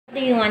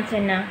do you want,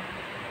 Sana?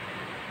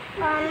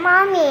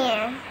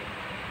 Mommy.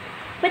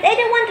 But I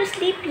don't want to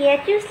sleep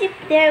yet. You sleep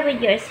there with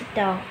your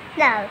sister.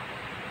 No.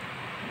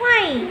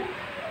 Why?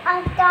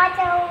 I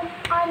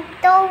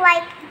don't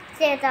like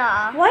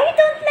Sita. Why you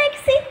don't like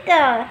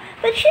Sita?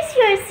 But she's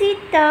your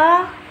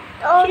sister.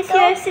 She's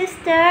your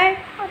sister.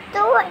 I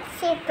don't like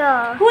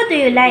Sita. Who do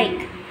you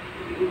like?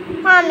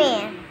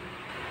 Mommy.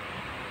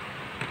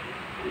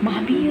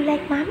 Mommy, you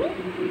like mommy?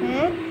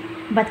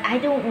 Hmm? But I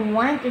don't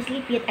want to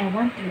sleep yet. I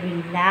want to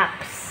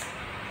relax.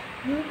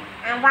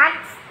 And what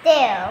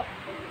still?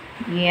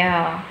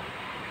 Yeah.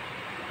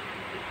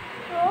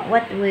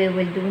 What we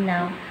will do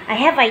now? I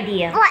have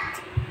idea.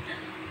 What?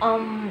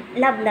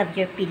 Love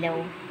your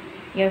pillow.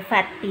 Your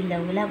fat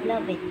pillow.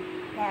 Love it.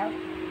 No.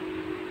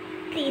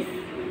 Please,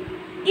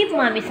 give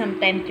mommy some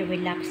time to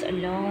relax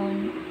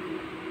alone.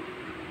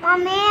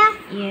 Mommy,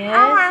 Yes?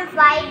 I want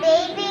 5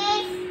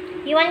 babies.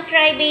 You want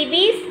cry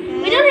babies?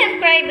 We don't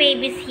have cry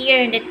babies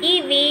here in the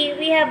TV.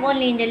 We have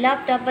only in the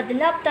laptop, but the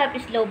laptop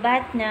is low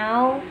bat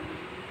now.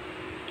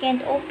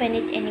 Can't open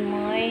it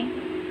anymore.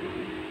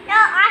 No,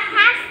 I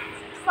have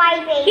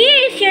 5 babies. Here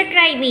is your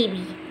cry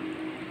baby.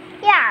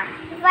 Yeah,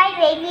 5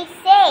 babies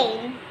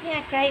same.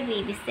 Yeah, cry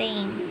baby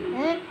same.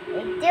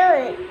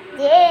 Do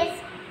this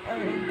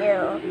and do.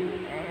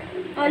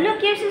 Oh,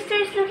 look, your sister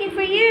is looking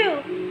for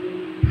you.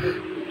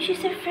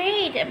 She's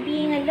afraid of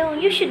being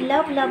alone. You should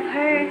love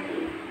her.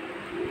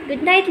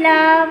 Good night,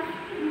 love.